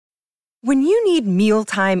When you need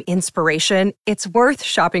mealtime inspiration, it's worth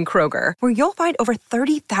shopping Kroger, where you'll find over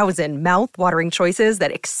 30,000 mouth-watering choices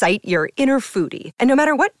that excite your inner foodie. And no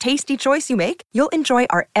matter what tasty choice you make, you'll enjoy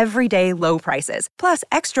our everyday low prices, plus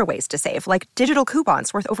extra ways to save, like digital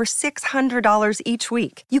coupons worth over $600 each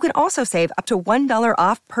week. You can also save up to $1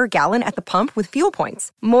 off per gallon at the pump with fuel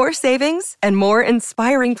points. More savings and more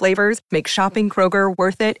inspiring flavors make shopping Kroger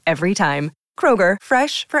worth it every time. Kroger,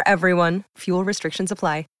 fresh for everyone. Fuel restrictions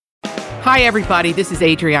apply. Hi, everybody. This is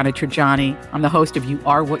Adriana Trajani. I'm the host of You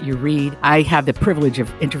Are What You Read. I have the privilege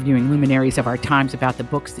of interviewing luminaries of our times about the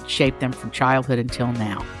books that shaped them from childhood until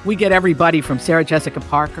now. We get everybody from Sarah Jessica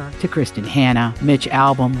Parker to Kristen Hanna, Mitch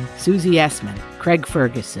Albom, Susie Essman, Craig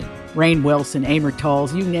Ferguson, Rainn Wilson, Amor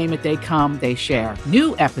Tolls, you name it, they come, they share.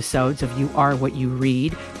 New episodes of You Are What You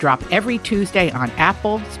Read drop every Tuesday on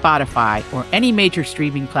Apple, Spotify, or any major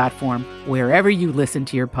streaming platform wherever you listen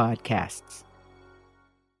to your podcasts.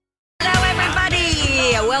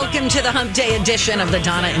 Welcome to the Hump Day edition of the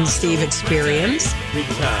Donna and Steve Experience.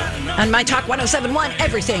 On My Talk 107.1,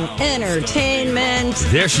 everything entertainment.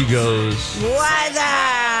 There she goes. What's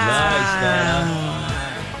up?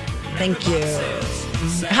 Nice. Thank you.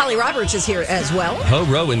 Holly Roberts is here as well.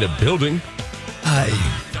 Ho-ro in the building. Hi.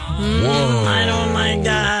 Whoa. I don't like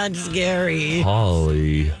that. Scary.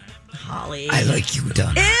 Holly. I like you,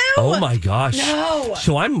 Donna. Ew. Oh my gosh. No.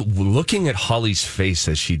 So I'm looking at Holly's face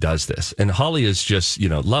as she does this. And Holly is just,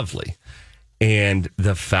 lovely. And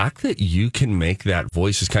the fact that you can make that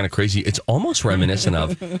voice is kind of crazy. It's almost reminiscent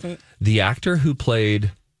of the actor who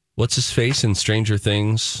played, what's his face in Stranger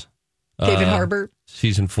Things? David Harbour.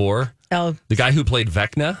 Season 4. Oh. The guy who played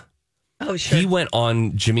Vecna. Oh, sure. He went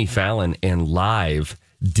on Jimmy Fallon and live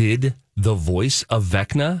did the voice of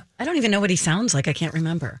Vecna. I don't even know what he sounds like. I can't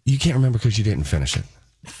remember. You can't remember because you didn't finish it.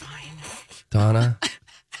 Fine. Donna?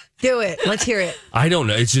 Do it. Let's hear it. I don't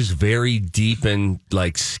know. It's just very deep and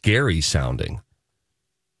scary sounding.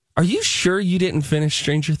 Are you sure you didn't finish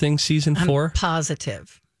Stranger Things season 4? I'm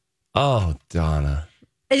positive. Oh, Donna.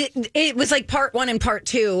 It was like part 1 and part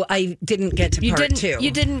 2. I didn't get to part 2.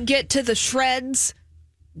 You didn't get to the shreds?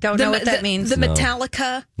 Don't know what that means. The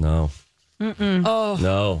Metallica? No. Mm-mm. Oh.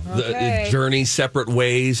 No. Okay. The Journey Separate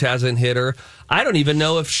Ways hasn't hit her. I don't even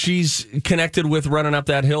know if she's connected with Running Up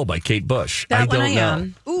That Hill by Kate Bush. That I one don't I know.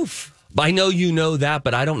 am. Oof. I know you know that,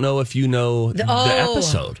 but I don't know if you know the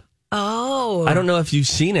episode. Oh. I don't know if you've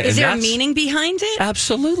seen it. Is there a meaning behind it?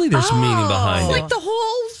 Absolutely, there's meaning behind It's it. like the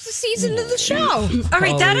whole season of the show. All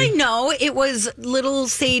right, that I know. It was Little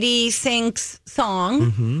Sadie Sink's song.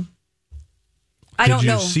 Mm-hmm. I don't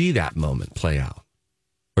know. Did you see that moment play out?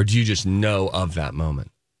 Or do you just know of that moment?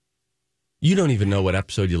 You don't even know what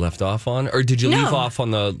episode you left off on? Or did you leave off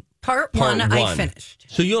on the part one? I finished.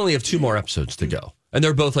 So you only have 2 more episodes to go. And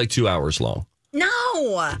they're both 2 hours long.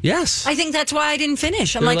 No. Yes. I think that's why I didn't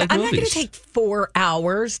finish. I'm They're like, I'm not going to movies. take 4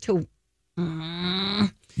 hours to...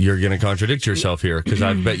 You're going to contradict yourself here because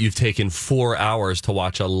I bet you've taken 4 hours to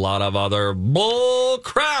watch a lot of other bull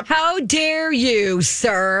crap. How dare you,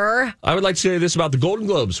 sir? I would like to say this about the Golden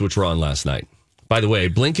Globes, which were on last night. By the way,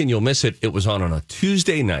 blink and you'll miss it. It was on a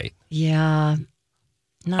Tuesday night. Yeah.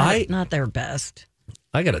 Not their best.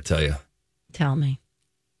 I got to tell you. Tell me.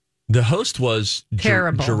 The host was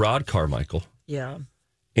Terrible. Gerard Carmichael. Yeah.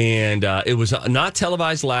 And it was not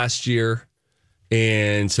televised last year.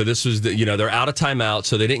 And so this was, they're out of timeout.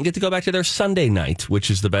 So they didn't get to go back to their Sunday night,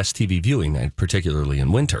 which is the best TV viewing night, particularly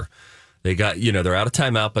in winter. They got, they're out of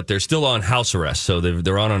timeout, but they're still on house arrest. So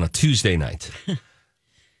they're on a Tuesday night.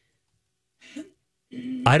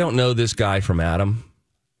 I don't know this guy from Adam.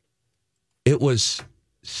 It was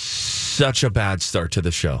such a bad start to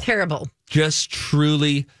the show. Terrible. Just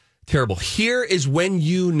truly terrible. Here is when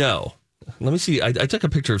you know. Let me see. I took a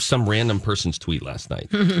picture of some random person's tweet last night,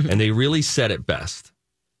 and they really said it best,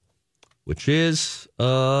 which is,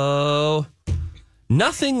 nothing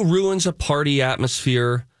ruins a party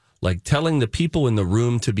atmosphere like telling the people in the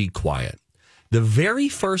room to be quiet. The very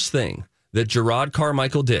first thing that Gerard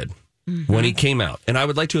Carmichael did when he came out, and I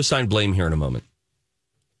would like to assign blame here in a moment.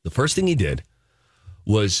 The first thing he did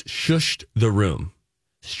was shushed the room.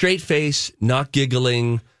 Straight face, not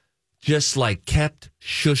giggling, just kept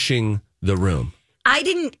shushing the room. I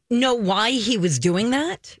didn't know why he was doing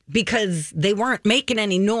that because they weren't making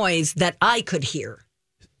any noise that I could hear.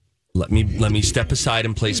 Let me step aside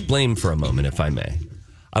and place blame for a moment, if I may.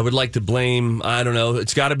 I would like to blame, I don't know,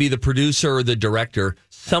 it's got to be the producer or the director.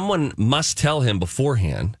 Someone must tell him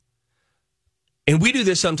beforehand. And we do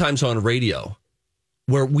this sometimes on radio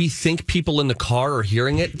where we think people in the car are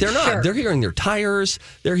hearing it. They're not. Sure. They're hearing their tires.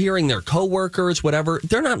 They're hearing their coworkers, whatever.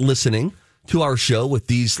 They're not listening to our show with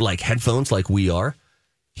these headphones like we are.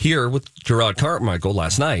 here with Gerard Carmichael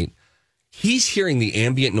last night, he's hearing the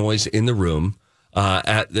ambient noise in the room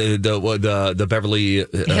at the Beverly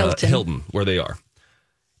Hilton, where they are.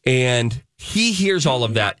 And he hears all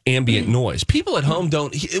of that ambient noise. People at home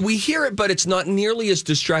we hear it, but it's not nearly as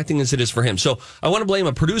distracting as it is for him. So I want to blame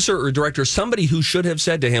a producer or director, somebody who should have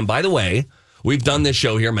said to him, by the way, we've done this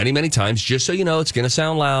show here many, many times. Just so you know, it's going to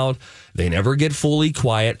sound loud. They never get fully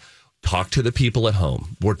quiet. Talk to the people at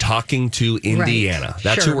home. We're talking to Indiana. Right.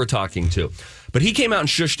 That's who we're talking to. But he came out and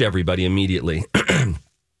shushed everybody immediately.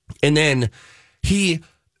 And then he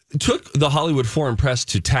took the Hollywood Foreign Press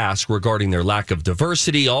to task regarding their lack of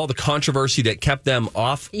diversity, all the controversy that kept them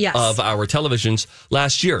off of our televisions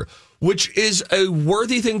last year, which is a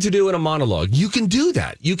worthy thing to do in a monologue. You can do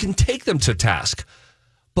that. You can take them to task.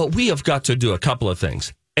 But we have got to do a couple of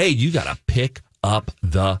things. A, you got to pick up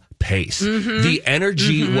the pace. The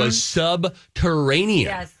energy was subterranean.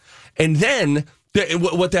 Yes. And then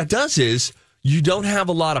what that does is you don't have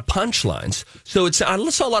a lot of punchlines. So I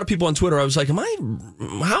saw a lot of people on Twitter. I was like,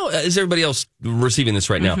 how is everybody else receiving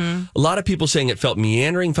this right now? A lot of people saying it felt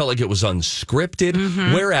meandering, felt like it was unscripted.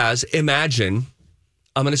 Whereas imagine,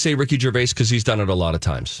 I'm going to say Ricky Gervais because he's done it a lot of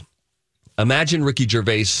times. Imagine Ricky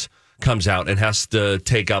Gervais comes out and has to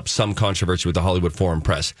take up some controversy with the Hollywood Foreign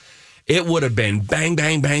Press. It would have been bang,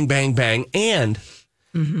 bang, bang, bang, bang. And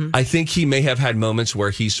I think he may have had moments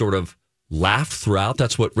where he sort of laughed throughout.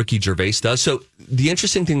 That's what Ricky Gervais does. So the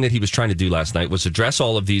interesting thing that he was trying to do last night was address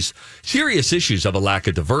all of these serious issues of a lack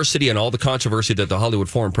of diversity and all the controversy that the Hollywood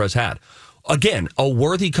Foreign Press had. Again, a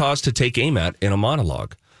worthy cause to take aim at in a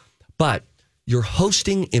monologue. But you're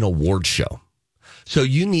hosting an award show. So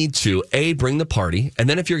you need to, A, bring the party. And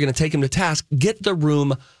then if you're going to take them to task, get the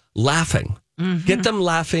room laughing. Get them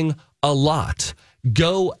laughing a lot.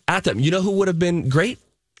 Go at them. You know who would have been great?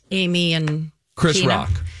 Amy and Chris Tina.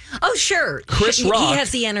 Rock. Oh, sure. Chris Rock. He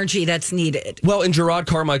has the energy that's needed. Well, and Gerard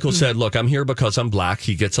Carmichael said, look, I'm here because I'm black.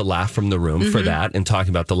 He gets a laugh from the room for that and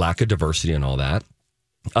talking about the lack of diversity and all that.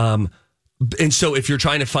 And so if you're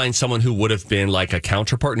trying to find someone who would have been like a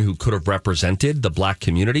counterpart and who could have represented the black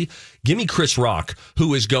community, give me Chris Rock,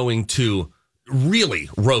 who is going to really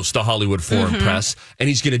roast the Hollywood Foreign Press, and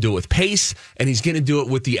he's going to do it with pace, and he's going to do it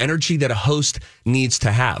with the energy that a host needs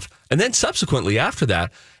to have. And then subsequently after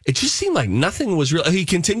that, it just seemed like nothing was real. He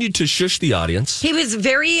continued to shush the audience. He was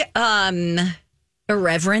very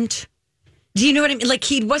irreverent. Do you know what I mean? Like,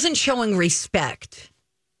 he wasn't showing respect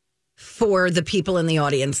for the people in the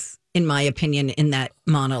audience, in my opinion, in that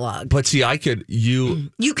monologue. But see,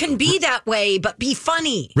 you can be that way, but be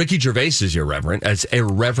funny. Ricky Gervais is irreverent, as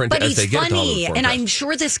irreverent but as they get. But he's funny, and I'm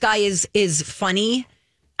sure this guy is funny.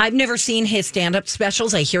 I've never seen his stand-up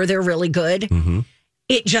specials. I hear they're really good.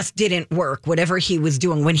 It just didn't work, whatever he was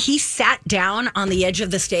doing. When he sat down on the edge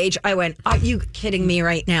of the stage, I went, are you kidding me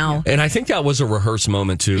right now? And I think that was a rehearsed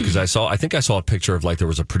moment, too, because I think I saw a picture of, like, there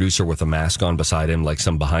was a producer with a mask on beside him, like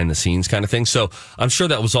some behind-the-scenes kind of thing. So I'm sure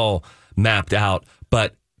that was all mapped out.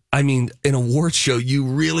 But, I mean, an award show, you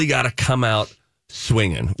really got to come out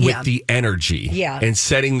swinging with the energy and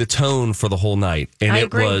setting the tone for the whole night. And I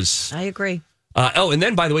agree. And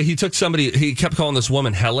then, by the way, he kept calling this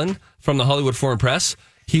woman Helen from the Hollywood Foreign Press.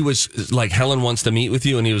 He was like, Helen wants to meet with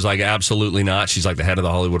you. And he was like, absolutely not. She's like the head of the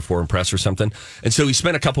Hollywood Foreign Press or something. And so he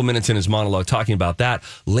spent a couple minutes in his monologue talking about that.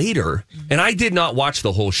 Later, and I did not watch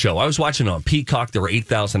the whole show. I was watching it on Peacock. There were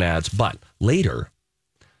 8,000 ads. But later,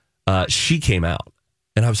 she came out.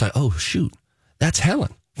 And I was like, oh, shoot, that's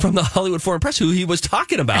Helen from the Hollywood Foreign Press, who he was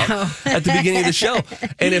talking about at the beginning of the show.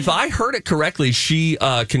 And if I heard it correctly, she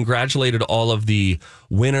congratulated all of the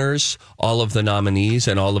winners, all of the nominees,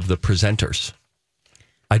 and all of the presenters.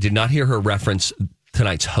 I did not hear her reference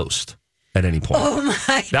tonight's host at any point. Oh,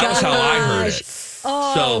 my God. That was how I heard it.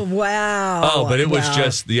 Oh, wow. Oh, but it was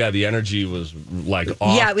just, the energy was like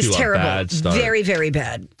off. Yeah, it was terrible. A bad start. Very, very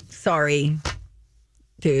bad. Sorry,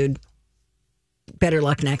 dude. Better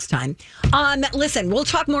luck next time. Listen, we'll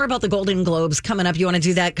talk more about the Golden Globes coming up. You want to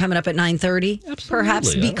do that coming up at 9:30?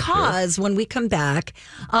 Perhaps, because when we come back,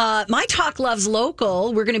 My Talk Loves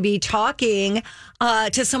Local, we're going to be talking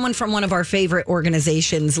to someone from one of our favorite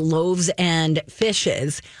organizations, Loaves and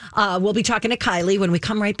Fishes. We'll be talking to Kylie when we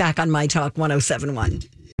come right back on My Talk 107.1.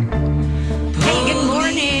 Hey, good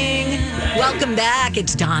morning. Welcome back.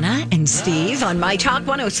 It's Donna and Steve on My Talk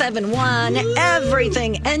 107.1,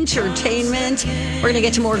 Everything Entertainment. We're going to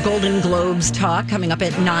get to more Golden Globes talk coming up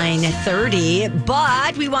at 9:30.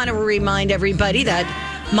 But we want to remind everybody that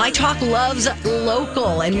My Talk loves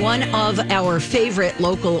local. And one of our favorite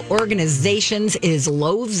local organizations is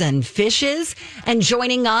Loaves and Fishes. And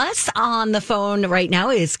joining us on the phone right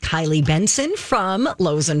now is Kylie Benson from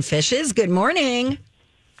Loaves and Fishes. Good morning.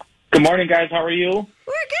 Good morning, guys. How are you?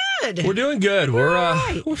 We're good. We're doing good. We're all right.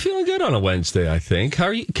 we're feeling good We're feeling good on a Wednesday, I think. How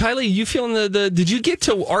are you, Kylie? You feeling did you get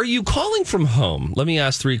to? Are you calling from home? Let me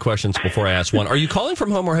ask 3 questions before I ask one. Are you calling from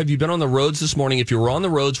home, or have you been on the roads this morning? If you were on the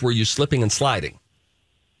roads, were you slipping and sliding?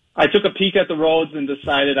 I took a peek at the roads and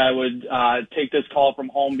decided I would take this call from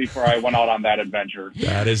home before I went out on that adventure.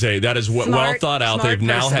 That is well thought out. They've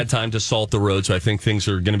now had time to salt the road, so I think things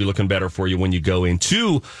are going to be looking better for you when you go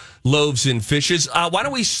into Loaves and Fishes. Why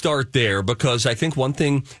don't we start there? Because I think one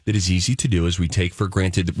thing that is easy to do is we take for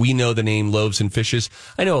granted. We know the name Loaves and Fishes.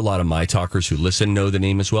 I know a lot of my talkers who listen know the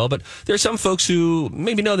name as well, but there are some folks who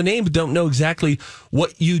maybe know the name but don't know exactly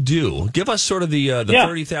what you do. Give us sort of the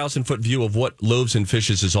 30,000-foot view of what Loaves and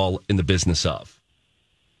Fishes is all in the business of.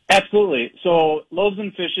 Absolutely. So Loaves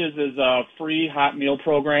and Fishes is a free hot meal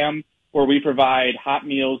program where we provide hot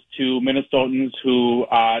meals to Minnesotans who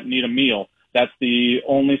need a meal. That's the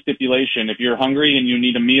only stipulation. If you're hungry and you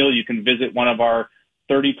need a meal, you can visit one of our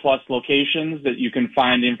 30-plus locations that you can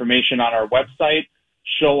find information on our website,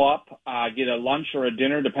 show up, get a lunch or a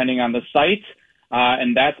dinner depending on the site,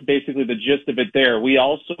 and that's basically the gist of it there. We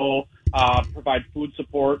also provide food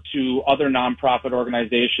support to other nonprofit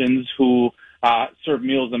organizations who serve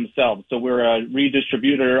meals themselves. So we're a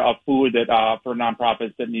redistributor of food that for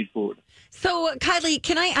nonprofits that need food. So, Kylie,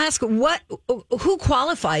 can I ask who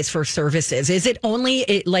qualifies for services? Is it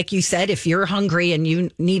only, like you said, if you're hungry and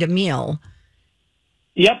you need a meal?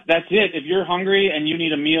 Yep, that's it. If you're hungry and you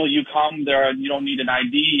need a meal, you come there. You don't need an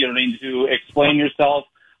ID. You don't need to explain yourself.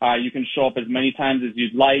 You can show up as many times as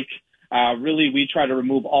you'd like. Really, we try to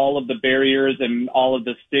remove all of the barriers and all of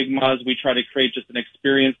the stigmas. We try to create just an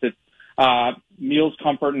experience that's meals,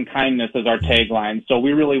 comfort, and kindness is our tagline. So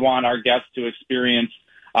we really want our guests to experience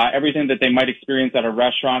everything that they might experience at a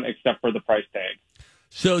restaurant except for the price tag.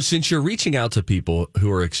 So since you're reaching out to people who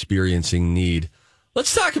are experiencing need,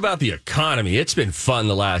 let's talk about the economy. It's been fun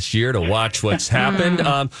the last year to watch what's happened.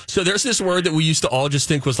 So there's this word that we used to all just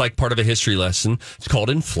think was like part of a history lesson. It's called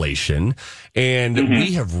inflation. And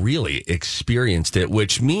we have really experienced it,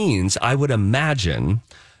 which means I would imagine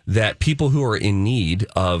that people who are in need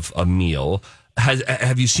of a meal,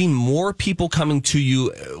 have you seen more people coming to you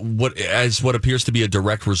what appears to be a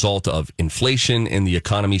direct result of inflation and the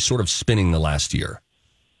economy sort of spinning the last year?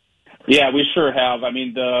 Yeah, we sure have. I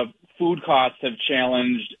mean, the food costs have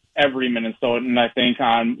challenged every Minnesotan, I think,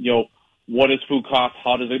 on, what does food cost?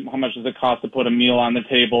 How much does it cost to put a meal on the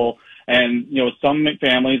table? And, some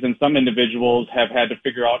families and some individuals have had to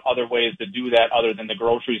figure out other ways to do that other than the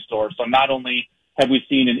grocery store. So not only have we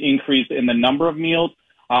seen an increase in the number of meals,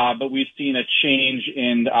 but we've seen a change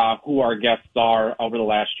in who our guests are over the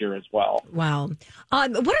last year as well. Wow.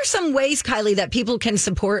 What are some ways, Kylie, that people can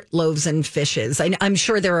support Loaves and Fishes? I'm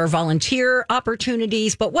sure there are volunteer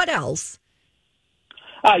opportunities, but what else?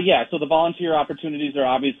 So the volunteer opportunities are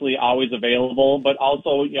obviously always available, but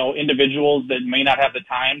also, individuals that may not have the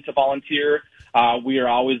time to volunteer. We are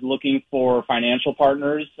always looking for financial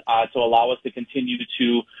partners to allow us to continue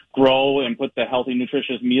to grow and put the healthy,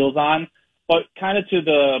 nutritious meals on. But kind of to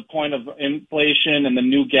the point of inflation and the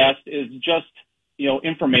new guest is just,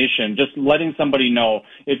 information, just letting somebody know.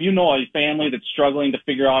 If you know a family that's struggling to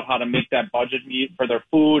figure out how to make that budget meet for their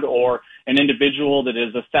food, or an individual that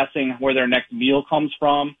is assessing where their next meal comes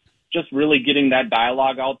from, just really getting that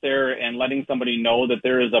dialogue out there and letting somebody know that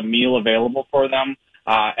there is a meal available for them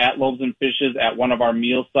at Loaves and Fishes at one of our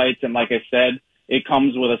meal sites. And like I said, it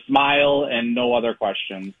comes with a smile and no other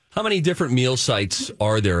questions. How many different meal sites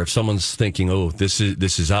are there? If someone's thinking, this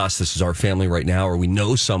is us, this is our family right now, or we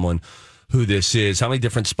know someone who this is, how many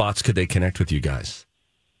different spots could they connect with you guys?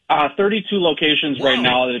 32 locations right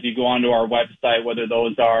now that if you go onto our website, whether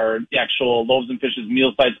those are the actual Loaves and Fishes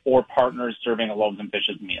meal sites or partners serving a Loaves and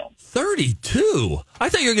Fishes meal. 32? I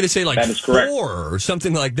thought you were going to say like 4 or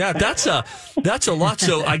something like that. That's a lot.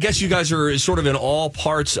 So I guess you guys are sort of in all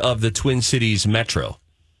parts of the Twin Cities metro.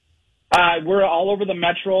 We're all over the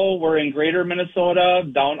metro. We're in greater Minnesota,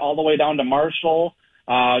 all the way down to Marshall.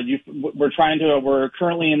 We're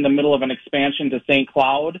currently in the middle of an expansion to St.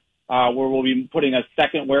 Cloud, where we'll be putting a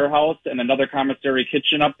second warehouse and another commissary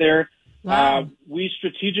kitchen up there. Wow. We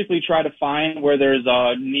strategically try to find where there's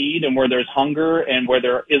a need and where there's hunger and where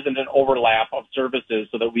there isn't an overlap of services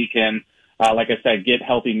so that we can, like I said, get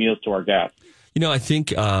healthy meals to our guests. I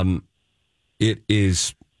think it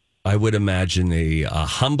is, I would imagine, a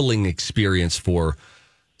humbling experience for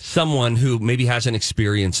someone who maybe has an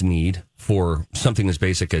experience need for something as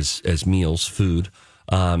basic as meals, food,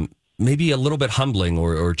 maybe a little bit humbling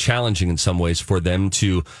or challenging in some ways for them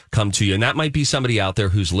to come to you. And that might be somebody out there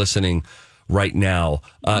who's listening right now.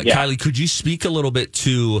 Kylie, could you speak a little bit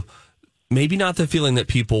to maybe not the feeling that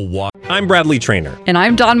people want. I'm Bradley Trainer. And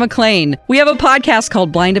I'm Don McClain. We have a podcast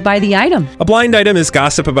called Blinded by the Item. A blind item is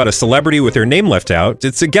gossip about a celebrity with their name left out.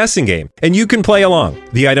 It's a guessing game, and you can play along.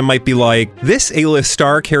 The item might be like, this A-list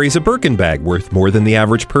star carries a Birkin bag worth more than the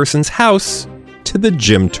average person's house to the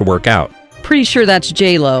gym to work out. Pretty sure that's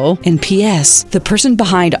J-Lo. And P.S. the person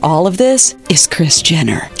behind all of this is Kris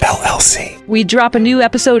Jenner, LLC. We drop a new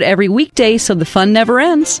episode every weekday so the fun never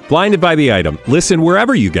ends. Blinded by the Item. Listen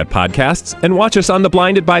wherever you get podcasts and watch us on the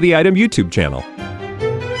Blinded by the Item YouTube channel.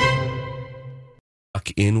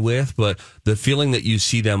 In with, but the feeling that you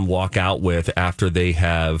see them walk out with after they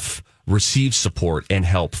have received support and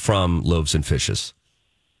help from Loaves and Fishes.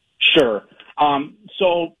 Sure.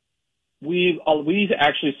 So we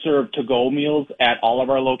actually serve to-go meals at all of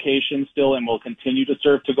our locations still, and we'll continue to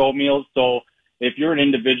serve to-go meals. So if you're an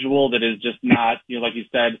individual that is just not, like you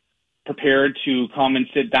said, prepared to come and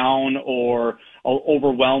sit down or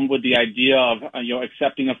overwhelmed with the idea of,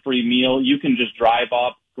 accepting a free meal, you can just drive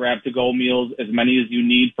up, grab to-go meals, as many as you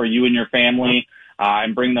need for you and your family,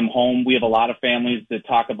 and bring them home. We have a lot of families that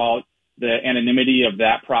talk about the anonymity of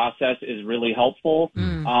that process is really helpful.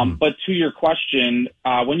 But to your question,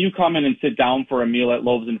 when you come in and sit down for a meal at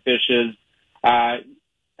Loaves and Fishes,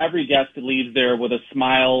 every guest leaves there with a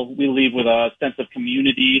smile. We leave with a sense of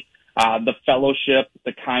community, the fellowship,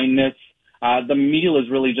 the kindness. The meal is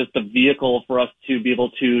really just a vehicle for us to be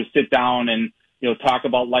able to sit down and, talk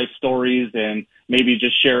about life stories and maybe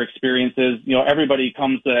just share experiences. Everybody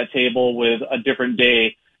comes to that table with a different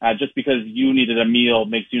day. Just because you needed a meal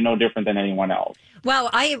makes you no different than anyone else. Well,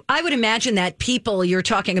 I would imagine that people, you're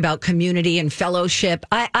talking about community and fellowship.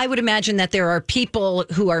 I would imagine that there are people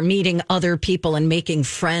who are meeting other people and making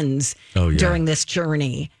friends during this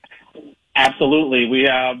journey. Absolutely. We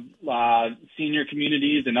have senior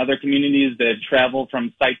communities and other communities that travel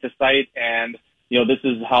from site to site, and this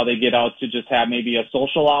is how they get out to just have maybe a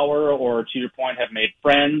social hour or, to your point, have made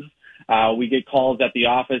friends. We get calls at the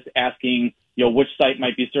office asking, which site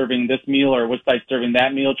might be serving this meal or which site's serving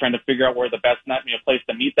that meal, trying to figure out where the best place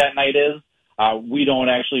to meet that night is. We don't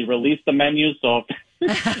actually release the menu, so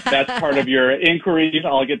if that's part of your inquiry,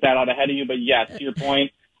 I'll get that out ahead of you. But yes, to your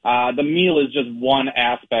point, the meal is just one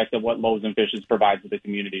aspect of what Loaves and Fishes provides to the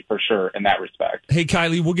community, for sure, in that respect. Hey,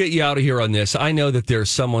 Kylie, we'll get you out of here on this. I know that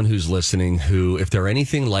there's someone who's listening who, if they're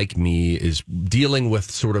anything like me, is dealing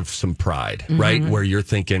with sort of some pride, right? Where you're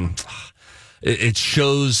thinking, it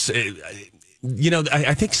shows...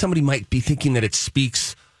 I think somebody might be thinking that it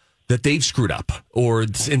speaks that they've screwed up, or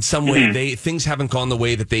in some way things haven't gone the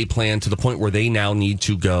way that they planned, to the point where they now need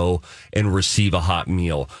to go and receive a hot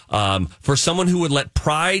meal. For someone who would let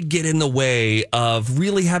pride get in the way of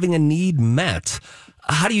really having a need met,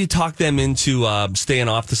 how do you talk them into staying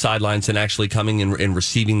off the sidelines and actually coming and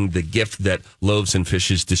receiving the gift that Loaves and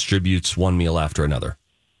Fishes distributes one meal after another?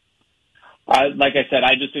 Like I said,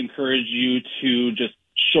 I just encourage you to just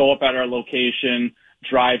show up at our location,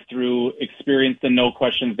 drive through, experience the no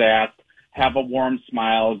questions asked, have a warm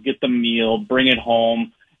smile, get the meal, bring it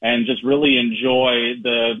home, and just really enjoy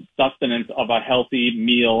the sustenance of a healthy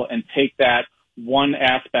meal, and take that one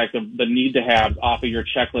aspect of the need to have off of your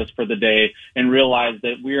checklist for the day and realize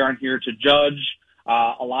that we aren't here to judge.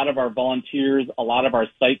 A lot of our volunteers, a lot of our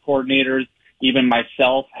site coordinators, even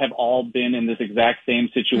myself, have all been in this exact same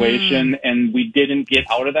situation, and we didn't get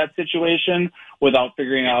out of that situation without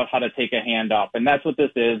figuring out how to take a hand up. And that's what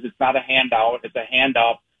this is. It's not a handout. It's a hand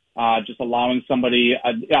up, just allowing somebody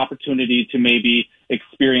the opportunity to maybe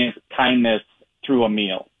experience kindness through a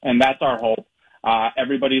meal. And that's our hope.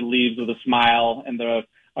 Everybody leaves with a smile and the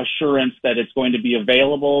assurance that it's going to be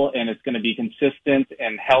available and it's going to be consistent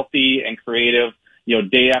and healthy and creative,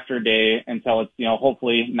 day after day, until it's,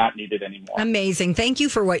 hopefully not needed anymore. Amazing. Thank you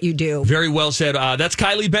for what you do. Very well said. That's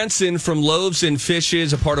Kylie Benson from Loaves and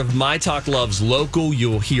Fishes, a part of My Talk Loves Local.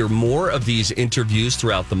 You'll hear more of these interviews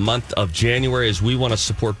throughout the month of January, as we want to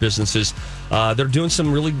support businesses that are doing some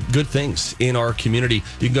really good things in our community.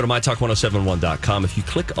 You can go to mytalk1071.com. If you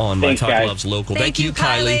click on My Talk Loves Local. Thank you,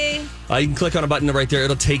 Kylie. You can click on a button right there.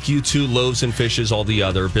 It'll take you to Loaves and Fishes, all the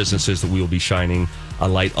other businesses that we will be shining a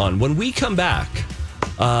light on. When we come back,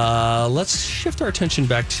 let's shift our attention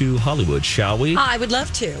back to Hollywood, shall we? I would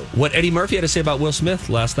love to. What Eddie Murphy had to say about Will Smith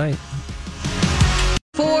last night.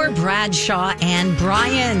 For Bradshaw and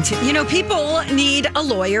Bryant, people need a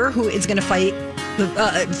lawyer who is going to fight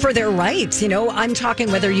for their rights. I'm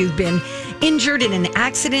talking whether you've been injured in an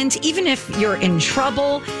accident, even if you're in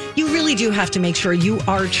trouble, you really do have to make sure you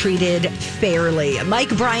are treated fairly. Mike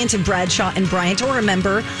Bryant of Bradshaw and Bryant, or a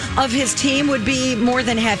member of his team, would be more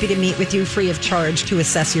than happy to meet with you free of charge to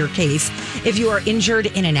assess your case. If you are injured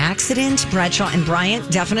in an accident, Bradshaw and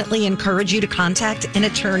Bryant definitely encourage you to contact an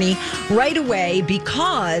attorney right away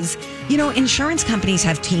because, insurance companies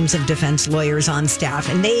have teams of defense lawyers on staff,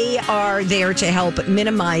 and they are there to help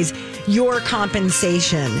minimize your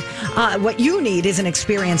compensation. What you need is an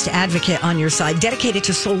experienced advocate on your side, dedicated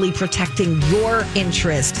to solely protecting your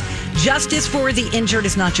interest. Justice for the injured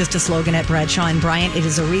is not just a slogan at Bradshaw and Bryant. It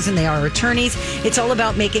is a reason they are attorneys. It's all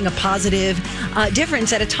about making a positive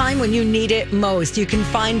difference at a time when you need it most. You can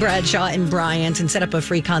find Bradshaw and Bryant and set up a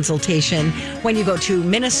free consultation when you go to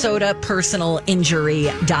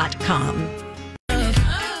minnesotapersonalinjury.com.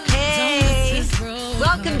 Hey,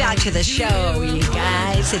 welcome back to the show, you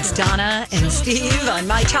guys. It's Donna and Steve on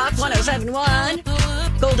My Talk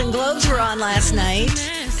 107.1. Golden Globes were on last night.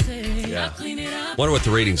 Yeah. Wonder what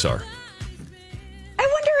the ratings are. I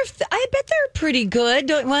wonder I bet they're pretty good.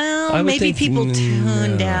 Well, maybe people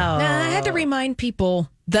tuned out. I had to remind people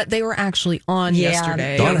that they were actually on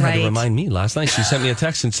yesterday. Donna had to remind me last night. She sent me a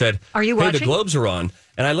text and said, "Are you hey, watching? The Globes are on."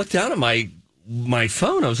 And I looked down at my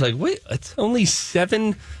phone. I was like, wait, it's only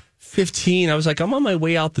 7:15. I was like, I'm on my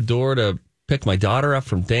way out the door to pick my daughter up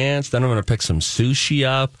from dance. Then I'm going to pick some sushi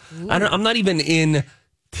up. I'm not even in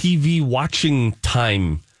TV watching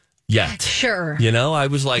time yet. Sure. I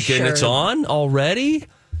was like, and it's on already?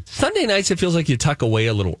 Sunday nights, it feels like you tuck away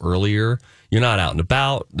a little earlier. You're not out and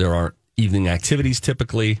about. There aren't evening activities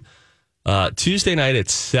typically. Tuesday night at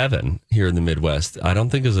 7 here in the Midwest, I don't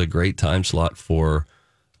think is a great time slot for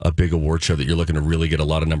a big award show that you're looking to really get a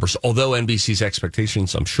lot of numbers. Although NBC's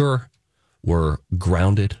expectations, I'm sure, were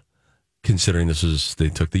grounded, considering they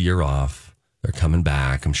took the year off. They're coming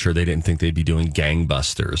back. I'm sure they didn't think they'd be doing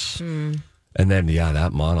gangbusters. And then,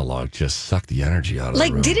 that monologue just sucked the energy out of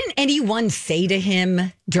the room. Didn't anyone say to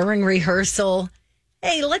him during rehearsal,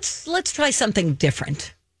 hey, let's try something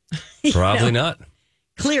different? Probably not.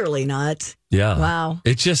 Clearly not. Yeah. Wow.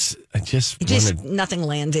 Nothing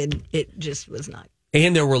landed. It just was not.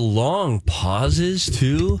 And there were long pauses,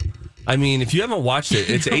 too. I mean, if you haven't watched it,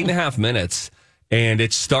 it's 8.5 minutes. And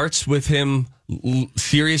it starts with him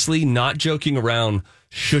seriously, not joking around,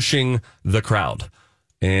 shushing the crowd.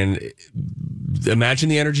 And imagine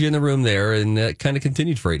the energy in the room there. And it kind of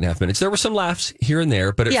continued for 8.5 minutes. There were some laughs here and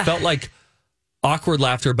there, but it felt like awkward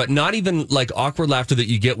laughter, but not even like awkward laughter that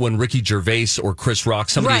you get when Ricky Gervais or Chris Rock,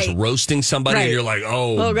 somebody is roasting somebody and you're like,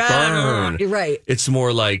 oh burn. You're right. It's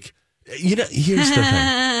more like, here's the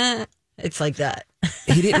thing. It's like that.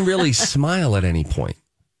 He didn't really smile at any point.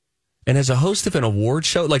 And as a host of an award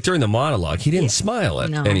show, like during the monologue, he didn't smile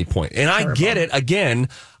at any point. And I get it. Again,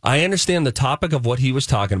 I understand the topic of what he was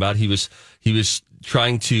talking about. He was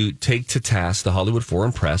trying to take to task the Hollywood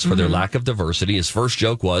Foreign Press for their lack of diversity. His first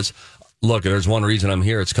joke was, look, there's one reason I'm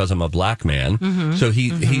here. It's because I'm a black man. So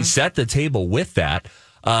he set the table with that.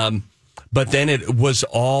 But then it was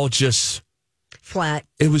all just flat.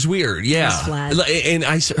 It was weird. Yeah. It was flat. And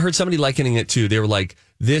I heard somebody likening it to, they were like,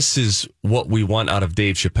 this is what we want out of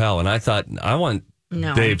Dave Chappelle. And I thought, I want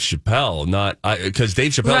Dave Chappelle, because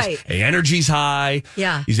Dave Chappelle's energy's high.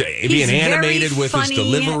 Yeah. He's being animated with his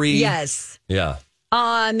delivery. Yes. Yeah.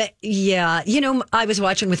 Yeah. I was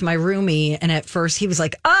watching with my roomie, and at first he was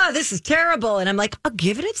like, this is terrible. And I'm like,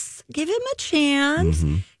 give him a chance.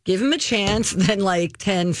 Give him a chance. Then like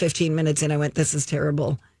 10, 15 minutes in, I went, this is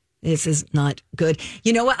terrible. This is not good.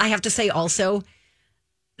 You know what? I have to say also,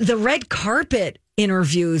 the red carpet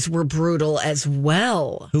interviews were brutal as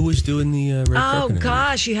well. Who was doing the red carpet? Oh,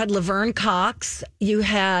 gosh. You had Laverne Cox. You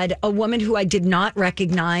had a woman who I did not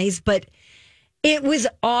recognize, but it was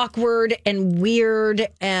awkward and weird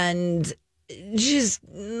and just,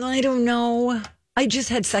 I don't know. I just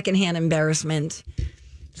had secondhand embarrassment.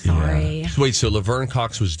 Sorry. Yeah. Wait, so Laverne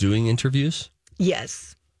Cox was doing interviews?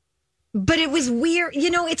 Yes. But it was weird.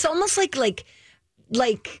 It's almost like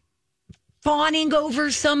fawning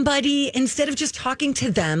over somebody instead of just talking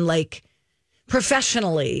to them like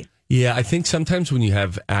professionally. Yeah, I think sometimes when you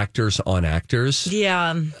have actors on actors.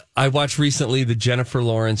 Yeah. I watched recently the Jennifer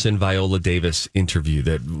Lawrence and Viola Davis interview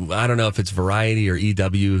that, I don't know if it's Variety or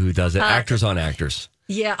EW who does it. Actors on actors.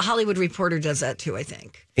 Yeah, Hollywood Reporter does that too, I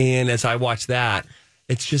think. And as I watch that,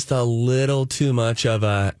 it's just a little too much of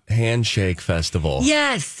a handshake festival.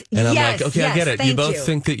 Yes. And I'm like, okay, I get it. You both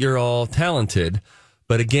think that you're all talented.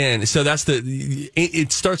 But again, so that's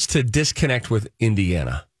it starts to disconnect with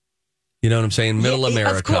Indiana. You know what I'm saying? Middle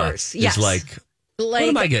America of course, yes. is like Like, what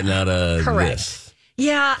am I getting out of correct. this?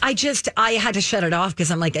 Yeah, I had to shut it off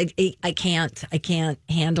because I'm like, I can't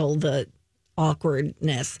handle the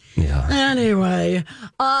awkwardness. Yeah. Anyway,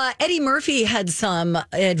 Eddie Murphy had some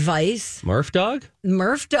advice. Murph Dog?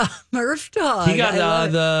 Murph Dog. He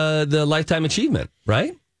got the Lifetime Achievement,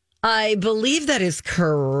 right? I believe that is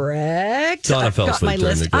correct. Donna fell I've got my asleep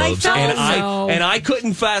during list. the Globes. I And I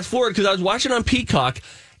couldn't fast forward because I was watching on Peacock.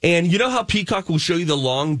 And you know how Peacock will show you the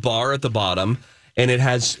long bar at the bottom? And it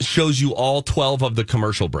shows you all 12 of the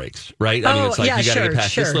commercial breaks, right? I mean, it's like you got to get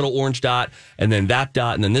past this little orange dot and then that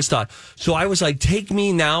dot and then this dot. So I was like, take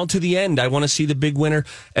me now to the end. I want to see the big winner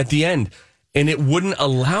at the end. And it wouldn't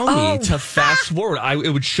allow me to fast forward. It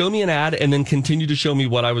would show me an ad and then continue to show me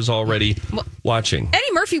what I was already watching.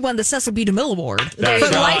 Eddie Murphy won the Cecil B. DeMille Award for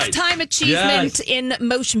Lifetime Achievement in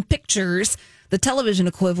Motion Pictures. The television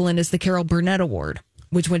equivalent is the Carol Burnett Award,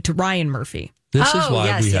 which went to Ryan Murphy. This is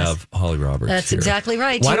why we have Holly Roberts. That's here. exactly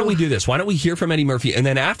right. Why don't we do this? Why don't we hear from Eddie Murphy? And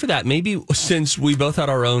then after that, maybe since we both had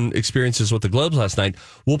our own experiences with the Globes last night,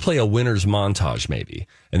 we'll play a winner's montage maybe.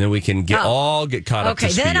 And then we can get caught up to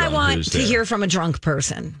speed. Okay, then I on want who's to there. hear from a drunk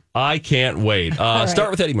person. I can't wait. right.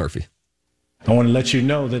 Start with Eddie Murphy. I want to let you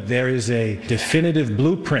know that there is a definitive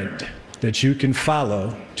blueprint that you can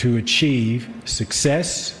follow to achieve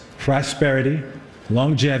success, prosperity,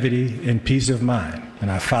 longevity, and peace of mind. And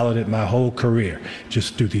I followed it my whole career.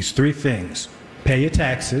 Just do these three things. Pay your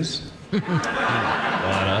taxes.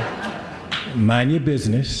 Mind your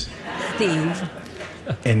business. Steve.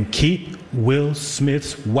 And keep Will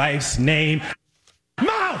Smith's wife's name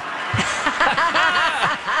mouth.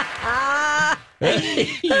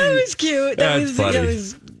 That was cute. That's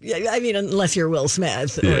funny. I mean, unless you're Will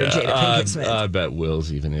Smith or Jada Pinkett Smith. I bet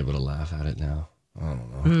Will's even able to laugh at it now. I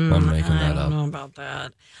don't know. I'm making that up. I don't know about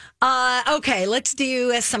that. Okay, let's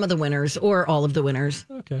do some of the winners or all of the winners.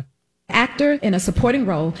 Okay. Actor in a supporting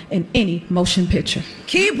role in any motion picture.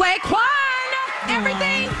 Keep-Way Kwan!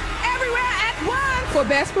 Everything, everywhere at once! For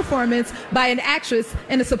best performance by an actress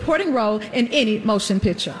in a supporting role in any motion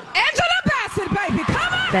picture. Angela Bassett, baby,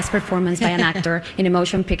 come on! Best performance by an actor in a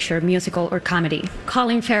motion picture, musical, or comedy.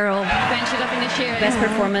 Colin Farrell. Best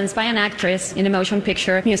performance by an actress in a motion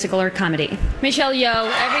picture, musical, or comedy. Michelle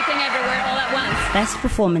Yeoh. Everything, everywhere, all at once. Best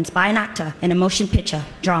performance by an actor in a motion picture,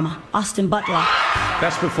 drama. Austin Butler.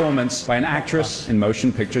 Best performance by an actress in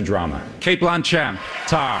motion picture drama. Cate Blanchett.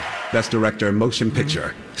 Tar. Best director in motion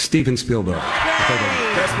picture, Steven Spielberg.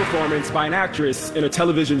 Best performance by an actress in a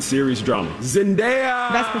television series drama, Zendaya.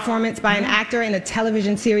 Best performance by an actor in a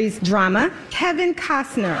television series drama, Kevin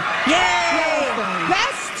Costner. Yay!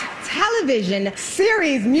 Best television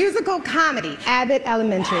series musical comedy, Abbott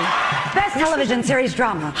Elementary. Best television series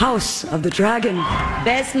drama, House of the Dragon.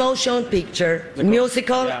 Best motion picture,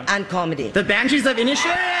 musical and comedy, The Banshees of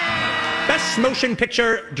Inisherin. Best motion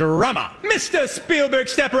picture drama. Mr. Spielberg,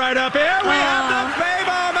 step right up here. We have the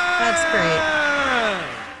Fablemans. That's great.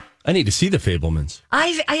 I need to see the Fablemans.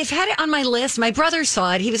 I've had it on my list. My brother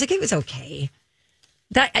saw it. He was like, it was okay.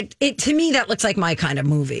 To me, that looks like my kind of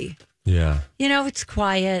movie. Yeah. You know, it's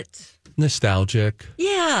quiet. Nostalgic.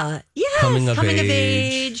 Yeah. Coming of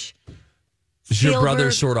age. Is your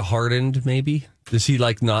brother sort of hardened, maybe? Is he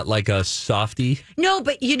not like a softie? No,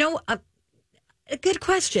 but a good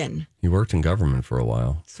question. He worked in government for a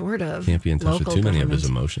while. Sort of. Can't be in touch with too many of his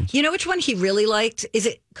emotions. You know which one he really liked? Is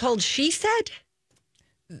it called She Said?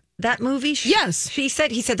 That movie? Yes. She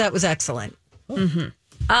Said. He said that was excellent. Oh. Mm-hmm.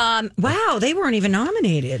 Wow, they weren't even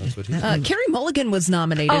nominated. Carrie Mulligan was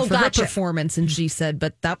nominated for her gotcha. performance, and she said,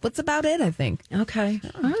 but that was about it, I think. Okay.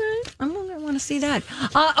 All right. I want to see that.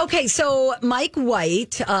 Okay, so Mike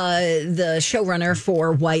White, the showrunner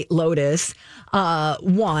for White Lotus,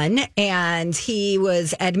 won, and he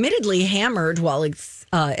was admittedly hammered while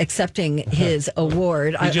accepting his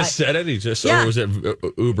award. He just said it? Or was it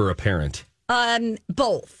uber apparent?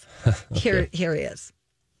 Both. Okay. Here he is.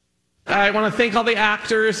 I want to thank all the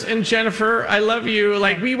actors and Jennifer. I love you.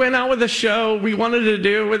 We went out with a show we wanted to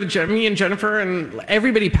do with me and Jennifer, and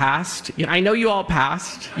everybody passed. I know you all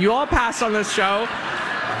passed. You all passed on this show.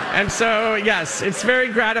 And so, yes, it's very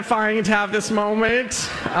gratifying to have this moment.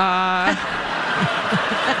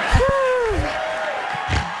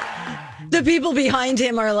 The people behind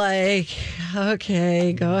him are like,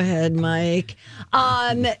 okay, go ahead, Mike.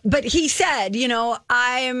 But he said,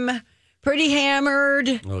 I'm pretty hammered.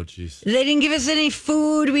 Oh, jeez. They didn't give us any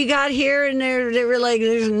food. We got here, and they were like,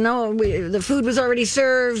 the food was already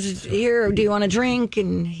served. Here, do you want a drink?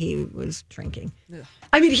 And he was drinking. Ugh.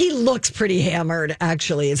 I mean, he looks pretty hammered,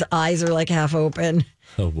 actually. His eyes are half open.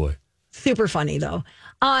 Oh, boy. Super funny, though.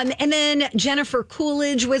 And then Jennifer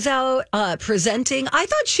Coolidge was out presenting. I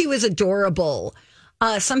thought she was adorable.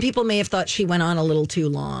 Some people may have thought she went on a little too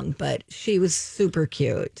long, but she was super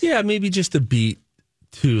cute. Yeah, maybe just a beat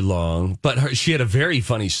too long. But she had a very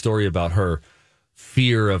funny story about her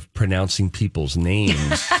fear of pronouncing people's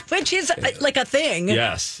names. Which is like a thing.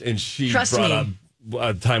 Yes. And she Trust brought me. up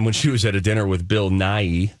a time when she was at a dinner with Bill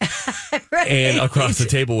Nye. Right. And across the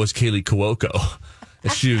table was Kaylee Cuoco.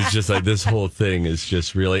 And she was just like, this whole thing is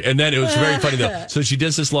just really... And then it was very funny, though. So she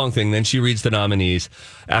does this long thing. Then she reads the nominees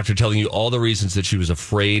after telling you all the reasons that she was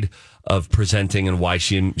afraid of presenting and why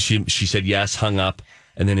she said yes, hung up,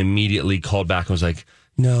 and then immediately called back and was like,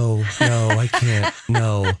 no, I can't,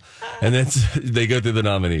 no. And then they go through the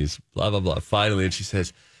nominees, blah, blah, blah. Finally, and she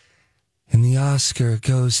says, and the Oscar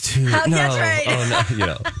goes to... Oh, no. that's right. Oh,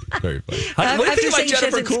 no. Very funny. What do you think about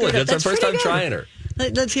Jennifer Coolidge? That's our first time trying her.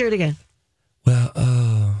 Let's hear it again. Well,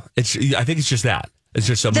 I think it's just that. It's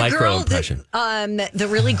just a micro impression. The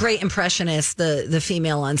really great impressionist, the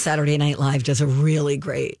female on Saturday Night Live, does a really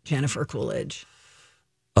great Jennifer Coolidge.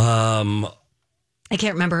 I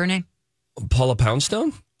can't remember her name. Paula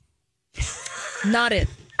Poundstone? Not it.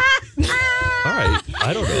 All right.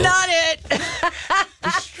 I don't know. Not it.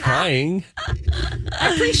 Just trying.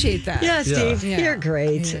 I appreciate that. Yeah, Steve, Yeah. you're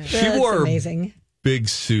great. Yeah. She wore amazing. big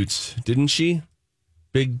suits, didn't she?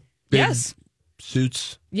 Big Yes.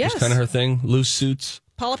 suits. Yes. Was kind of her thing. Loose suits.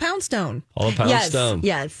 Paula Poundstone. Paula Poundstone.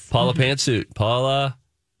 Yes. Paula Pantsuit. Paula,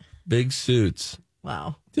 big suits.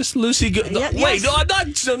 Wow. Just Lucy. Wait, yes. no, I'm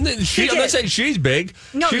not. I'm not saying she's big.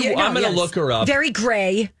 No, I'm going to look her up. Very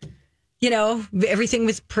gray. You know, everything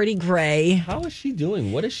was pretty gray. How is she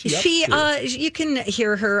doing? What is she up to? You can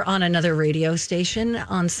hear her on another radio station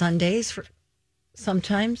on Sundays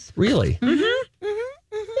sometimes. Really?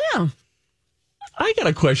 Yeah. I got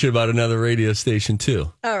a question about another radio station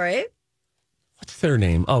too. All right. What's their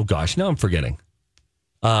name? Oh gosh, now I'm forgetting.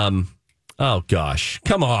 Oh gosh,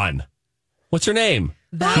 come on. What's her name?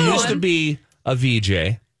 She used to be a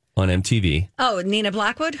VJ on MTV. Oh, Nina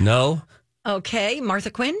Blackwood? No. Okay.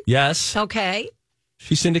 Martha Quinn? Yes. Okay.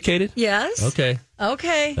 She's syndicated? Yes. Okay.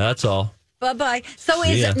 Okay. That's all. Bye-bye. So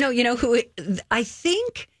See ya. you know who, I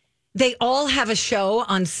think they all have a show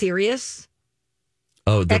on Sirius.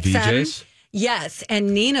 Oh, the XM? VJs? Yes.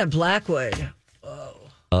 And Nina Blackwood.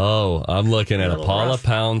 Oh, I'm looking at a Paula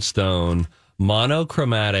Poundstone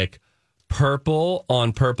monochromatic purple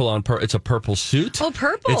on purple. It's a purple suit. Oh,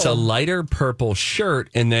 purple. It's a lighter purple shirt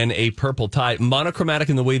and then a purple tie. Monochromatic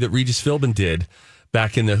in the way that Regis Philbin did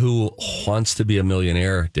back in the Who Wants to Be a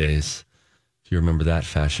Millionaire days. If you remember that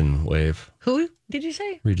fashion wave. Who did you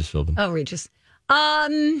say? Regis Philbin. Oh, Regis.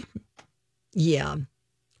 Yeah.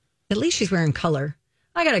 At least she's wearing color.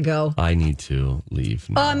 I gotta go. I need to leave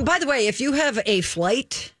now. By the way, if you have a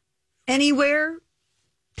flight anywhere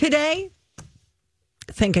today,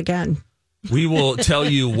 think again. We will tell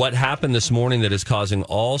you what happened this morning that is causing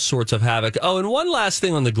all sorts of havoc. Oh, and one last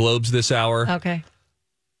thing on the Globes this hour. Okay.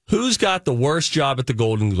 Who's got the worst job at the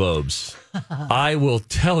Golden Globes? I will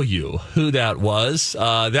tell you who that was.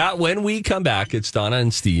 That when we come back, it's Donna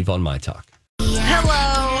and Steve on My Talk.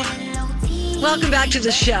 Hello. Welcome back to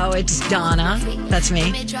the show. It's Donna. That's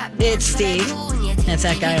me. It's Steve. That's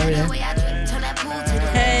that guy over there.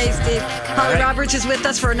 Hey, Steve. Holly Roberts is with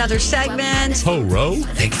us for another segment. Ho-ro?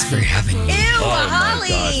 Thanks for having me. Ew, My Holly.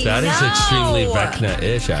 gosh, that is extremely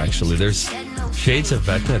Vecna-ish, actually. There's shades of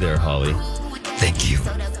Vecna there, Holly. Thank you.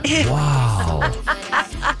 Wow.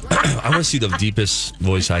 I want to see the deepest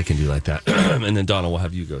voice I can do like that. And then, Donna, we'll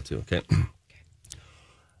have you go, too, okay?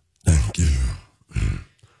 Thank you.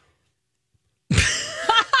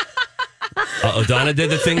 Donna did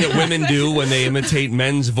the thing that women do when they imitate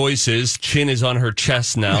men's voices. Chin is on her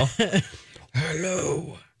chest now.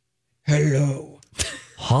 Hello.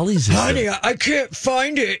 Holly's is Honey, I can't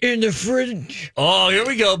find it in the fridge. Oh, here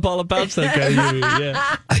we go. Paula Poundstone.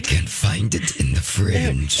 Yeah. I can't find it in the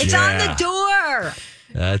fridge. It's on the door.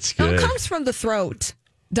 That's No, good. it comes from the throat.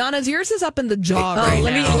 Donna's, yours is up in the jaw. Oh, right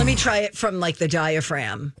let me try it from like the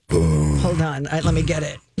diaphragm. Hold on. Let me get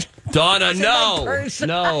it. Donna, no,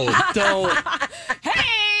 don't.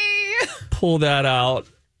 Hey! Pull that out.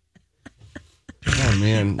 Oh,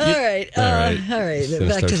 man. All right. Just gonna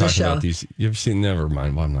Back start to the talking show. about these. You've seen, never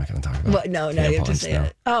mind. Well, I'm not going to talk about What? No, you have to tampons say now.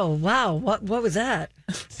 it. Oh, wow. What was that?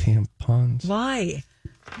 Tampons. Why?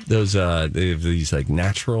 Those, they have these like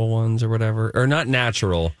natural ones or whatever. Or not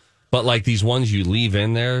natural, but like these ones you leave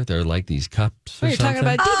in there. They're like these cups. Oh, or you're talking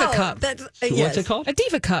something. about Diva Cup. That's, What's it called? A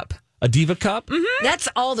Diva Cup. A Diva Cup? Mm-hmm. That's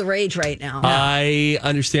all the rage right now. I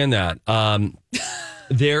understand that.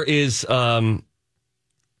 There is a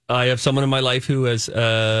I have someone in my life who has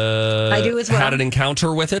I do as well. had an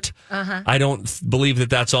encounter with it. Uh-huh. I don't believe that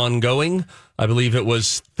that's ongoing. I believe it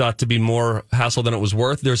was thought to be more hassle than it was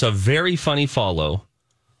worth. There's a very funny follow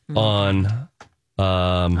on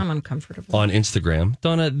I'm uncomfortable. on Instagram.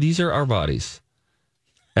 Donna, these are our bodies.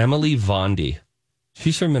 Emily Vondy.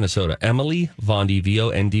 She's from Minnesota. Emily Vondy,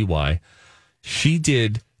 Vondy. She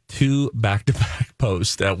did 2 back-to-back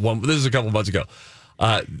posts at one. This is a couple months ago.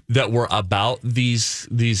 That were about these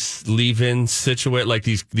leave-in like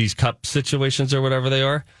these cup situations or whatever they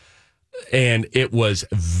are, and it was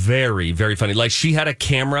very, very funny. Like, she had a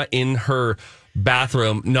camera in her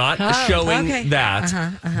bathroom, not showing that,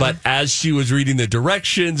 but as she was reading the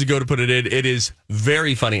directions to go to put it in, it is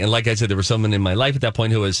very funny. And like I said, there was someone in my life at that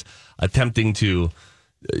point who was attempting to,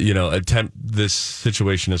 attempt this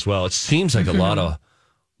situation as well. It seems like a lot of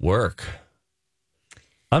work.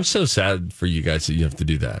 I'm so sad for you guys that you have to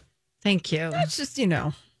do that. Thank you. It's just,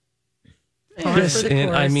 Yes,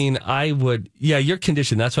 and I mean, I would. Yeah, you're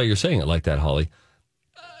conditioned. That's why you're saying it like that, Holly.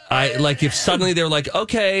 I like if suddenly they're like,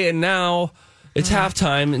 okay, and now it's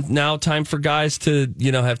halftime, and now time for guys to,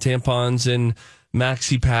 have tampons and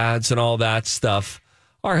maxi pads and all that stuff.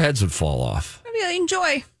 Our heads would fall off. I mean,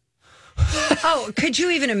 enjoy. Could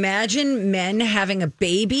you even imagine men having a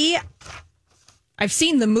baby? I've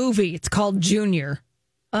seen the movie. It's called Junior.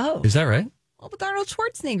 Oh. Is that right? Well, with Arnold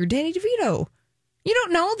Schwarzenegger, Danny DeVito. You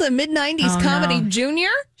don't know the mid-90s comedy Junior?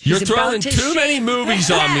 You're throwing too many movies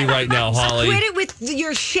on me right now, Holly. Quit it with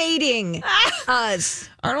your shading us.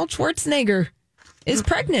 Arnold Schwarzenegger is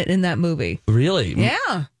pregnant in that movie. Really?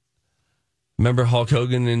 Yeah. Remember Hulk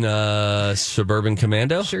Hogan in Suburban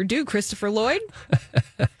Commando? Sure do. Christopher Lloyd.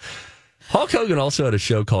 Hulk Hogan also had a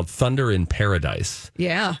show called Thunder in Paradise.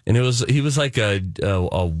 Yeah. And he was like a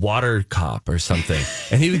water cop or something.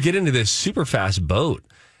 And he would get into this super fast boat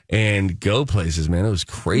and go places, man. It was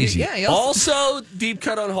crazy. Yeah, also, deep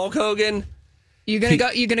cut on Hulk Hogan. You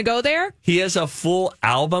gonna go there? He has a full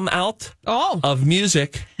album out of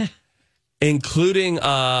music, including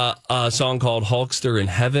a song called Hulkster in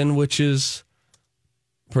Heaven, which is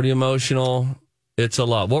pretty emotional. It's a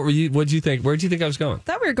lot. What'd you think? Where'd you think I was going? I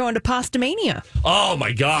thought we were going to Pastamania. Oh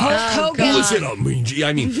my God. Hulk Hogan. Listen up,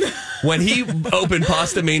 I mean, when he opened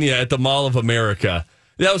Pastamania at the Mall of America,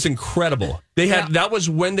 that was incredible. That was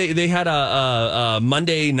when they had a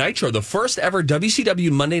Monday Nitro. The first ever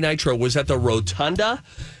WCW Monday Nitro was at the Rotunda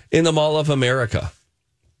in the Mall of America.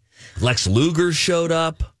 Lex Luger showed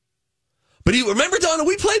up. But remember, Donna,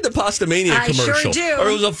 we played the Pastamania commercial. I sure do. Or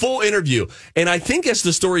it was a full interview. And I think as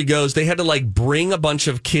the story goes, they had to bring a bunch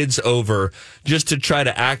of kids over just to try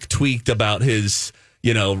to act tweaked about his,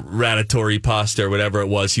 ratatouille pasta or whatever it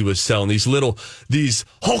was he was selling. These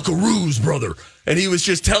Hulkaroos, brother. And he was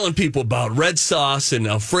just telling people about red sauce and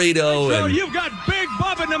Alfredo. So you've got Big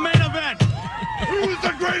Bubba in the main event. Who is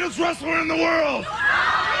the greatest wrestler in the world?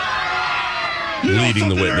 Leading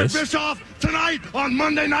the witness. Eric Bischoff tonight on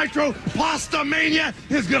Monday Nitro, Pastamania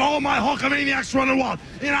has got all my Hulkamaniacs running wild.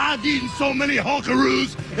 And I've eaten so many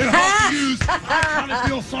Hulkaroos and Hulkaroos, I kind of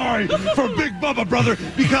feel sorry for Big Bubba, brother,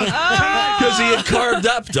 because he had carved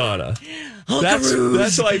up Donna.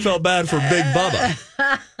 That's why I felt bad for Big Bubba.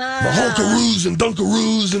 The Hulkaroos and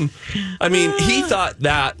Dunkaroos. And I mean, he thought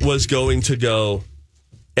that was going to go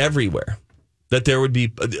everywhere. That there would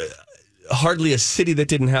be hardly a city that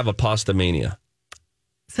didn't have a Pastamania.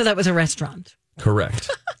 So that was a restaurant. Correct.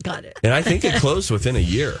 Got it. And I think it closed within a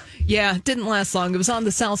year. Yeah, it didn't last long. It was on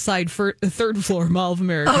the south side, third floor, Mall of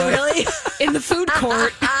America. Oh, really? In the food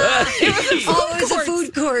court. It was a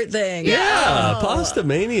food court thing. Yeah,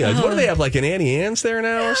 Pastamania. What do they have, like an Annie Ann's there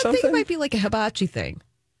now or something? I think it might be like a hibachi thing.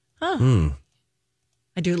 Huh.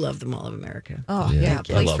 I do love the Mall of America. Oh, yeah.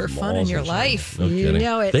 Place for fun in your life. No you kidding.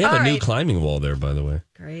 know it. They have All a new right. climbing wall there, by the way.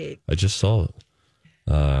 Great. I just saw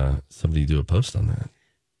somebody do a post on that.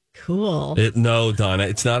 Cool. No, Donna,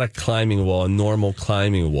 it's not a climbing wall, a normal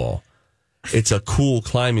climbing wall. It's a cool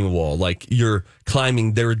climbing wall. Like you're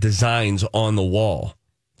climbing their designs on the wall.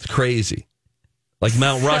 It's crazy. Like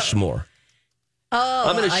Mount Rushmore. Oh,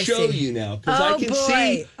 I'm going to show see. you now because I can boy.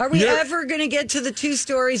 see. Are we ever going to get to the 2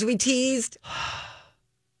 stories we teased?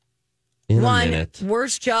 In a One, minute.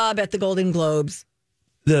 worst job at the Golden Globes.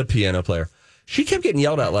 The piano player. She kept getting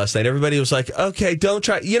yelled at last night. Everybody was like, okay, don't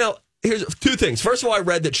try. Here's 2 things. First of all, I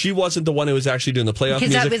read that she wasn't the one who was actually doing the playoff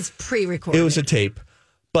Because music. that was pre-recorded. It was a tape.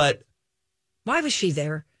 But why was she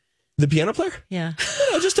there? the piano player? Yeah.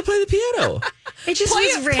 Just to play the piano. It just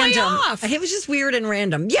was random. Playoff. It was just weird and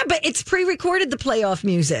random. Yeah, but it's pre-recorded, the playoff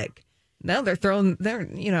music. No, they're throwing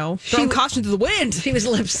caution to the wind. She was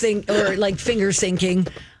lip sync or like finger syncing.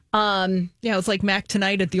 Yeah, it's like Mac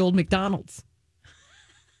tonight at the old McDonald's.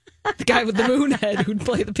 The guy with the moon head who'd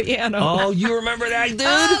play the piano. Oh, you remember that dude?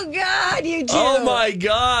 Oh, God, you do. Oh, my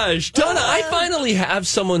gosh. Donna, I finally have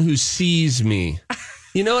someone who sees me.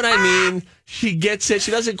 You know what I mean? She gets it.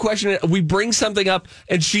 She doesn't question it. We bring something up,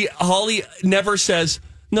 and Holly never says,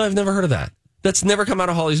 no, I've never heard of that. That's never come out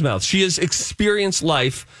of Holly's mouth. She has experienced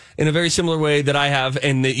life in a very similar way that I have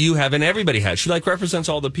and that you have and everybody has. She represents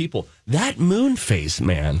all the people. That moon face,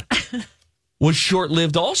 man, was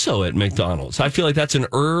short-lived also at McDonald's. I feel like that's an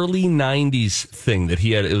early 90s thing that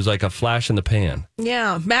he had. It was like a flash in the pan.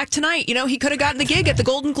 Yeah, Mac Tonight. He could have gotten the gig at the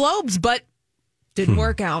Golden Globes, but didn't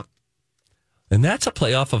work out. And that's a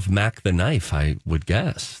playoff of Mac the Knife, I would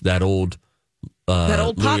guess. That old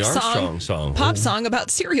pop Louis Armstrong song. Pop song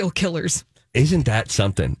about serial killers. Isn't that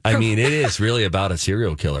something? I mean, it is really about a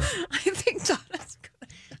serial killer. I think Donna's good.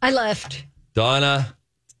 I left. Donna.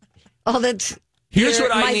 Oh, that's... Here's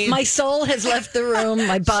what I need. My soul has left the room.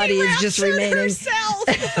 My body is just remaining. Herself.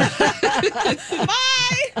 Bye.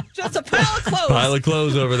 Just a pile of clothes. Pile of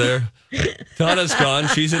clothes over there. Donna's gone.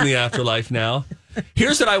 She's in the afterlife now.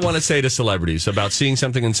 Here's what I want to say to celebrities about seeing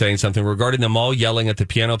something and saying something regarding them all yelling at the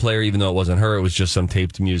piano player, even though it wasn't her. It was just some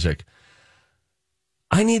taped music.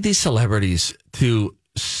 I need these celebrities to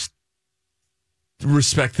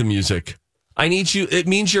respect the music. I need you. It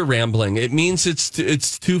means you're rambling. It means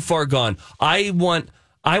it's too far gone. I want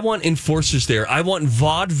enforcers there. I want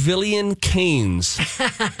vaudevillian canes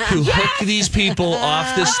who hook these people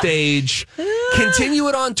off the stage. Continue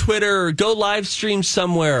it on Twitter. Go live stream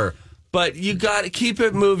somewhere. But you got to keep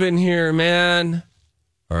it moving here, man.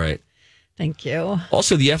 All right. Thank you.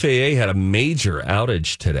 Also, the FAA had a major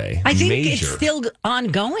outage today. I think it's still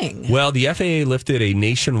ongoing. Well, the FAA lifted a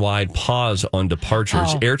nationwide pause on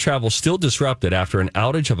departures. Air travel still disrupted after an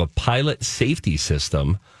outage of a pilot safety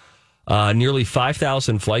system. Nearly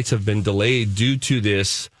 5,000 flights have been delayed due to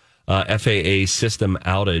this FAA system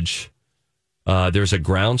outage. There's a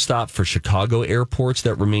ground stop for Chicago airports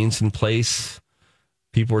that remains in place.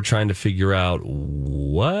 People are trying to figure out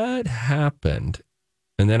what happened.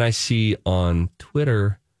 And then I see on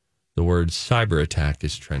Twitter the word cyber attack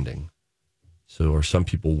is trending. So are some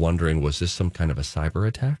people wondering, was this some kind of a cyber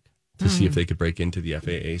attack to see if they could break into the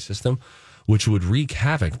FAA system, which would wreak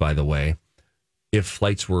havoc, by the way, if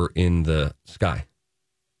flights were in the sky.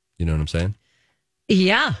 You know what I'm saying?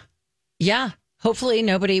 Yeah. Yeah. Hopefully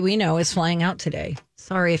nobody we know is flying out today.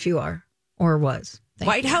 Sorry if you are or was.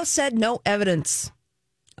 White House said no evidence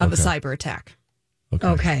of a cyber attack.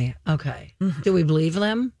 Okay. Mm-hmm. Do we believe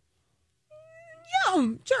them? Yeah,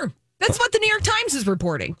 sure. That's what the New York Times is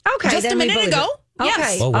reporting. Okay. Just a minute ago. Okay.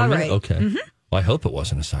 Yes. Oh, all right. Okay. Mm-hmm. Well, I hope it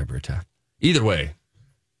wasn't a cyber attack. Either way,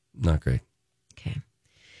 not great. Okay.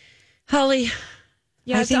 Holly.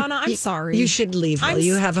 Yeah, Donna, I'm sorry. You should leave.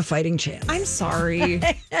 You have a fighting chance. I'm sorry.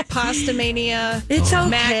 Pasta Mania. It's okay.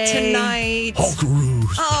 Mac Tonight. Hulk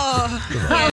Roos. Oh.